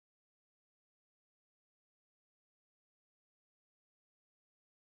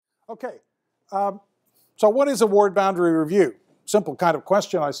Okay, so what is a ward boundary review? Simple kind of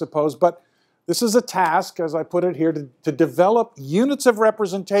question, I suppose, but this is a task, as I put it here, to develop units of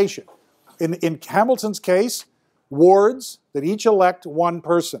representation. In Hamilton's case, wards that each elect one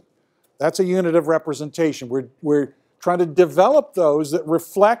person. That's a unit of representation. We're trying to develop those that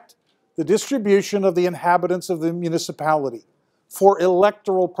reflect the distribution of the inhabitants of the municipality for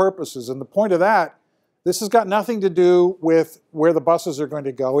electoral purposes. And the point of that, this has got nothing to do with where the buses are going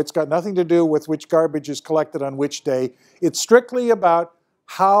to go. It's got nothing to do with which garbage is collected on which day. It's strictly about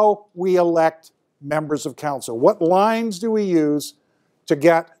how we elect members of council. What lines do we use to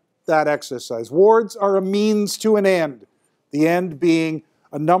get that exercise? Wards are a means to an end. The end being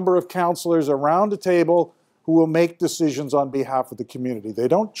a number of councillors around a table who will make decisions on behalf of the community. They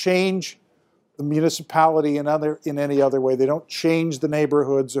don't change the municipality in any other way. They don't change the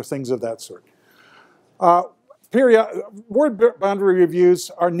neighborhoods or things of that sort. Ward boundary reviews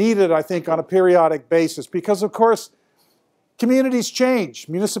are needed, I think, on a periodic basis because, of course, communities change.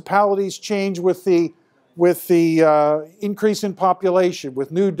 Municipalities change with the increase in population,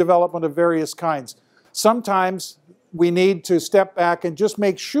 with new development of various kinds. Sometimes we need to step back and just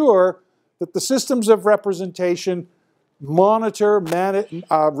make sure that the systems of representation monitor,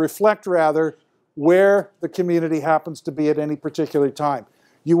 reflect rather, where the community happens to be at any particular time.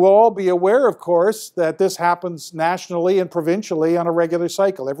 You will all be aware, of course, that this happens nationally and provincially on a regular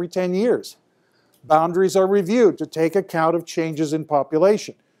cycle, every 10 years. Boundaries are reviewed to take account of changes in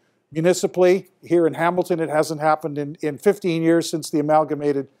population. Municipally, here in Hamilton, it hasn't happened in 15 years since the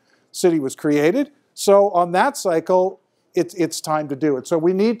amalgamated city was created. So on that cycle, it's time to do it. So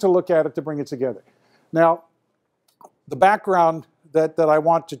we need to look at it to bring it together. Now, the background that I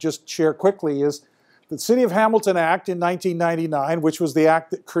want to just share quickly is the City of Hamilton Act in 1999, which was the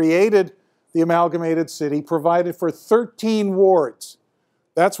act that created the amalgamated city, provided for 13 wards.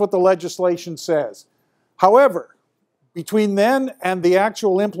 That's what the legislation says. However, between then and the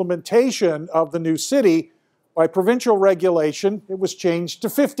actual implementation of the new city, by provincial regulation, it was changed to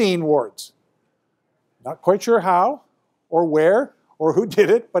 15 wards. Not quite sure how or where or who did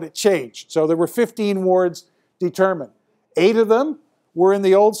it, but it changed. So there were 15 wards determined. 8 of them were in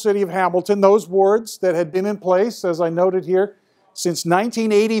the old city of Hamilton. Those wards that had been in place, as I noted here, since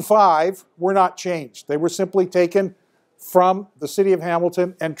 1985 were not changed. They were simply taken from the city of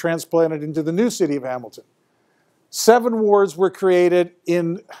Hamilton and transplanted into the new city of Hamilton. 7 wards were created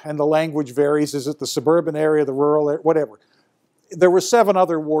in, and the language varies, is it the suburban area, the rural area, whatever. There were 7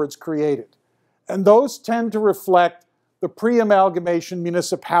 other wards created. And those tend to reflect the pre-amalgamation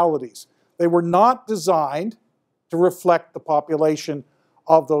municipalities. They were not designed to reflect the population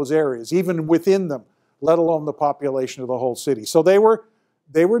of those areas, even within them, let alone the population of the whole city. So they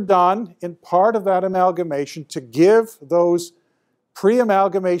were done in part of that amalgamation to give those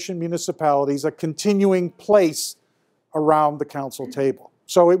pre-amalgamation municipalities a continuing place around the council table.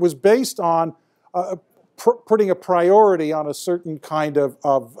 So it was based on putting a priority on a certain kind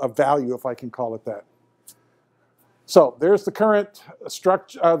of value, if I can call it that. So there's the current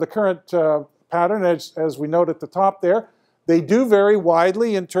structure, the current pattern, as we note at the top there. They do vary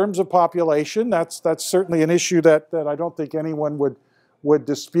widely in terms of population. That's certainly an issue that I don't think anyone would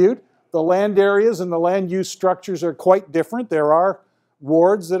dispute. The land areas and the land use structures are quite different. There are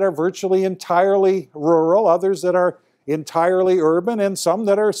wards that are virtually entirely rural, others that are entirely urban, and some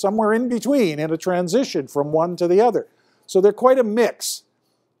that are somewhere in between in a transition from one to the other. So they're quite a mix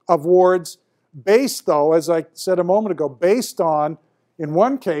of wards based, though, as I said a moment ago, based on, in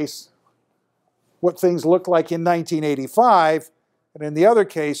one case, what things looked like in 1985, and in the other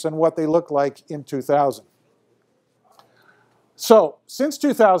case, on what they look like in 2000. So, since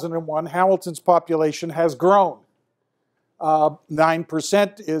 2001, Hamilton's population has grown.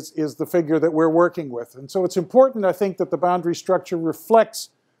 9% is the figure that we're working with. And so it's important, I think, that the boundary structure reflects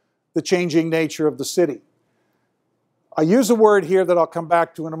the changing nature of the city. I use a word here that I'll come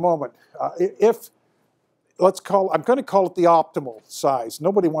back to in a moment. I'm going to call it the optimal size.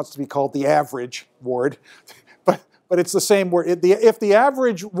 Nobody wants to be called the average ward, but it's the same word. If the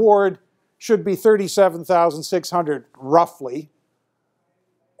average ward should be 37,600 roughly,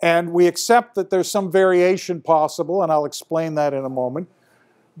 and we accept that there's some variation possible, and I'll explain that in a moment,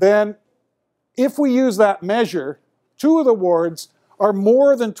 then if we use that measure, 2 of the wards are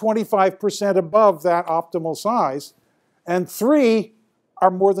more than 25% above that optimal size, and 3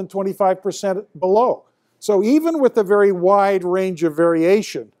 are more than 25% below. So even with a very wide range of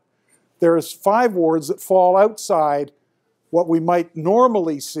variation, there's 5 wards that fall outside what we might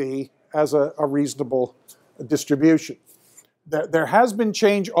normally see as a reasonable distribution. There has been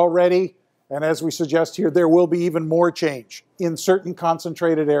change already, And as we suggest here, there will be even more change in certain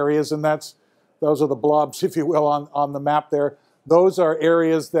concentrated areas, and those are the blobs, if you will, on the map there. Those are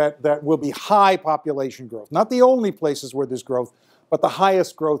areas that will be high population growth. Not the only places where there's growth, but the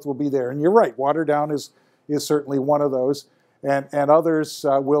highest growth will be there. And you're right, Waterdown is certainly one of those, and others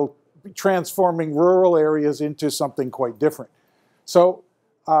will be transforming rural areas into something quite different. So,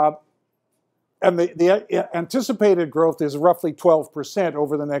 and the anticipated growth is roughly 12%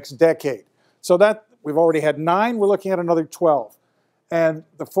 over the next decade. So that, we've already had 9, we're looking at another 12. And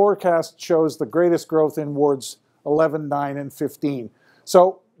the forecast shows the greatest growth in wards 11, 9, and 15.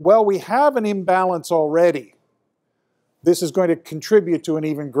 So, while we have an imbalance already, this is going to contribute to an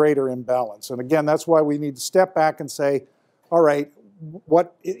even greater imbalance. And again, that's why we need to step back and say, all right,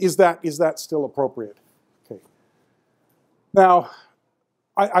 what is that still appropriate? Okay. Now,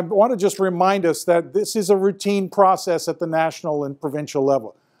 I want to just remind us that this is a routine process at the national and provincial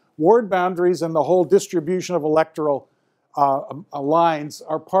level. Ward boundaries and the whole distribution of electoral lines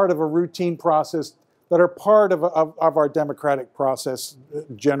are part of a routine process that are part of our democratic process,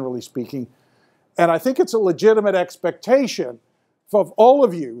 generally speaking. And I think it's a legitimate expectation of all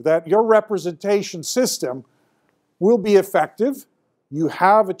of you that your representation system will be effective. You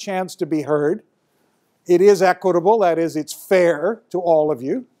have a chance to be heard. It is equitable, that is, it's fair to all of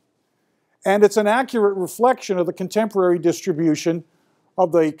you. And it's an accurate reflection of the contemporary distribution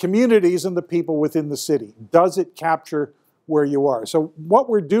of the communities and the people within the city. Does it capture where you are? So what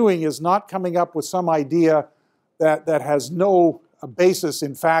we're doing is not coming up with some idea that has no basis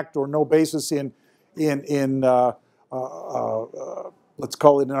in fact or no basis in let's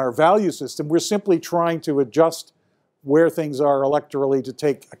call it in our value system. We're simply trying to adjust where things are electorally to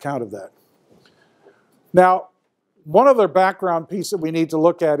take account of that. Now, one other background piece that we need to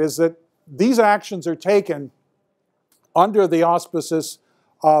look at is that these actions are taken under the auspices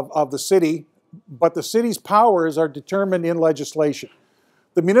of the city, but the city's powers are determined in legislation.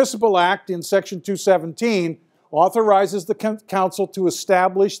 The Municipal Act in Section 217 authorizes the council to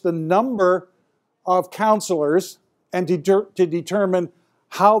establish the number of councillors and to determine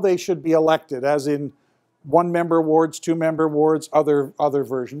how they should be elected, as in one-member wards, two-member wards, other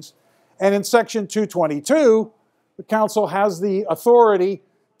versions. And in Section 222, the council has the authority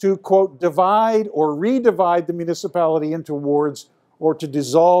to, quote, divide or redivide the municipality into wards or to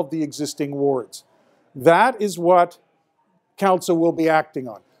dissolve the existing wards. That is what council will be acting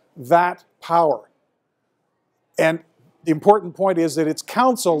on, that power. And the important point is that it's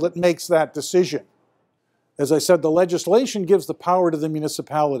council that makes that decision. As I said, the legislation gives the power to the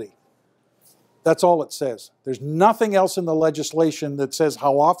municipality. That's all it says. There's nothing else in the legislation that says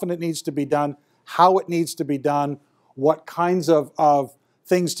how often it needs to be done, how it needs to be done, what kinds of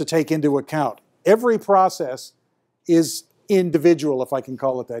things to take into account. Every process is individual, if I can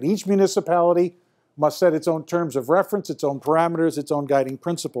call it that. Each municipality must set its own terms of reference, its own parameters, its own guiding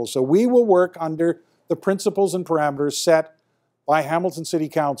principles. So we will work under the principles and parameters set by Hamilton City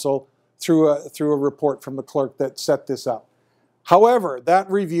Council through a report from the clerk that set this up. However, that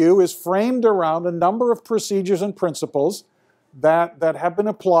review is framed around a number of procedures and principles that have been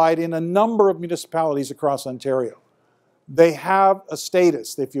applied in a number of municipalities across Ontario. They have a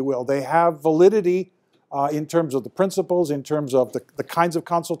status, if you will. They have validity in terms of the principles, in terms of the kinds of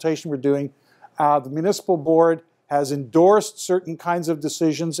consultation we're doing. The municipal board has endorsed certain kinds of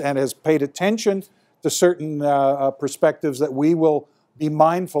decisions and has paid attention to certain perspectives that we will be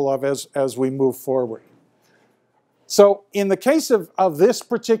mindful of as we move forward. So in the case of this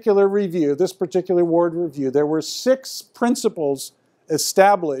particular review, this particular ward review, there were 6 principles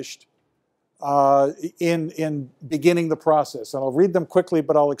established in beginning the process. And I'll read them quickly,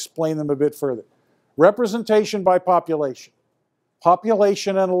 but I'll explain them a bit further. Representation by population,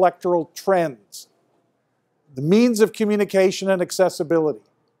 population and electoral trends, the means of communication and accessibility,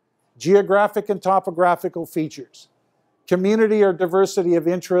 geographic and topographical features, community or diversity of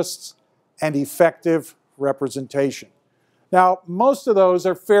interests, and effective representation. Now, most of those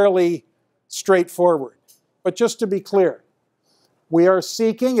are fairly straightforward, but just to be clear, we are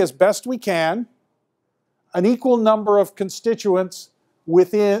seeking, as best we can, an equal number of constituents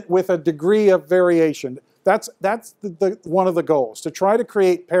with a degree of variation. That's one of the goals, to try to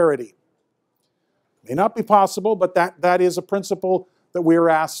create parity. May not be possible, but that is a principle that we are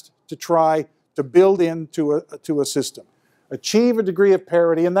asked to try to build into a system. Achieve a degree of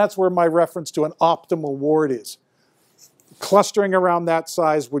parity, and that's where my reference to an optimal ward is. Clustering around that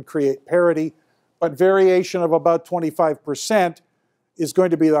size would create parity, but variation of about 25% is going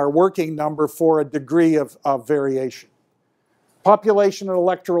to be our working number for a degree of variation. Population and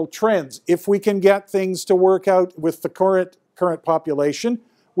electoral trends. If we can get things to work out with the current population,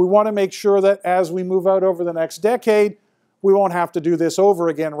 We want to make sure that as we move out over the next decade, we won't have to do this over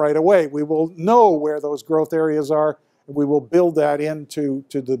again right away. We will know where those growth areas are, and we will build that into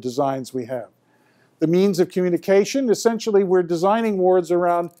the designs we have. The means of communication, essentially we're designing wards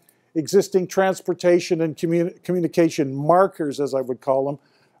around existing transportation and communication markers, as I would call them,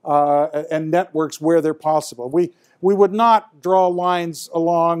 and networks where they're possible. We would not draw lines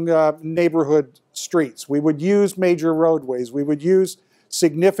along neighborhood streets. We would use major roadways. We would use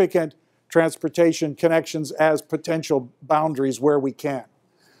significant transportation connections as potential boundaries where we can.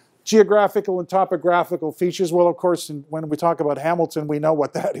 Geographical and topographical features, well, of course, when we talk about Hamilton, we know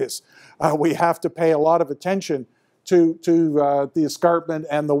what that is. We have to pay a lot of attention to the escarpment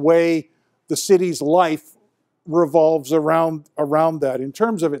and the way the city's life revolves around that in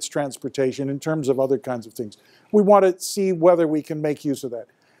terms of its transportation, in terms of other kinds of things. We want to see whether we can make use of that.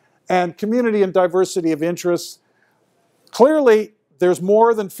 And community and diversity of interests. Clearly, there's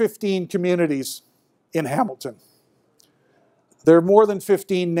more than 15 communities in Hamilton. There are more than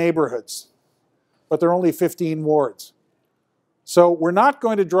 15 neighborhoods, but there are only 15 wards. So we're not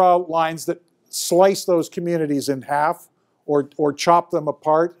going to draw lines that slice those communities in half or chop them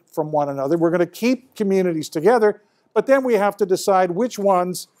apart from one another. We're going to keep communities together, but then we have to decide which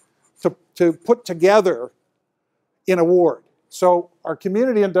ones to put together in a ward. So our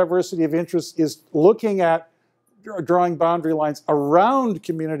community and diversity of interest is looking at drawing boundary lines around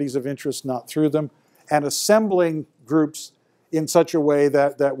communities of interest, not through them, and assembling groups in such a way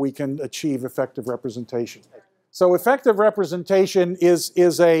that we can achieve effective representation. So effective representation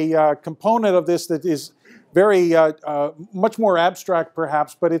is a component of this that is very much more abstract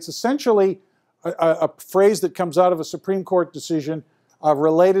perhaps, but it's essentially a phrase that comes out of a Supreme Court decision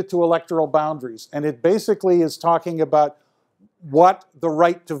related to electoral boundaries. And it basically is talking about what the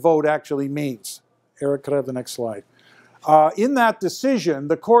right to vote actually means. Eric, could I have the next slide? In that decision,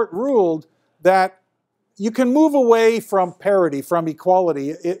 the court ruled that you can move away from parity, from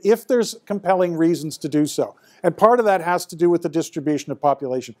equality, if there's compelling reasons to do so. And part of that has to do with the distribution of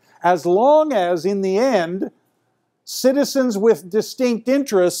population. As long as, in the end, citizens with distinct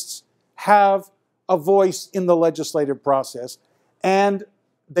interests have a voice in the legislative process, and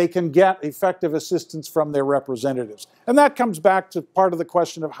they can get effective assistance from their representatives. And that comes back to part of the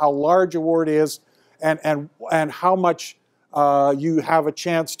question of how large a ward is and how much you have a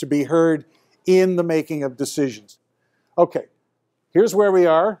chance to be heard in the making of decisions. Okay, here's where we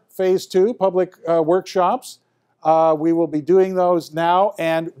are. Phase 2, public workshops. We will be doing those now,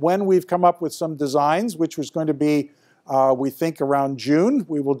 and when we've come up with some designs, which was going to be, we think, around June,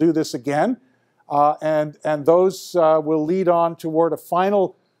 we will do this again. And those will lead on toward a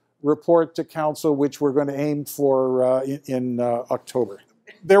final report to council, which we're going to aim for in October.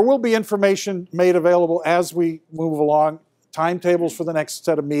 There will be information made available as we move along, timetables for the next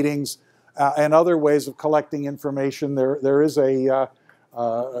set of meetings, and other ways of collecting information. There is a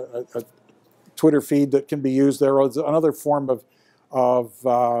Twitter feed that can be used. There is another form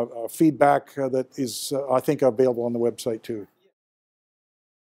of feedback that is, I think, available on the website too.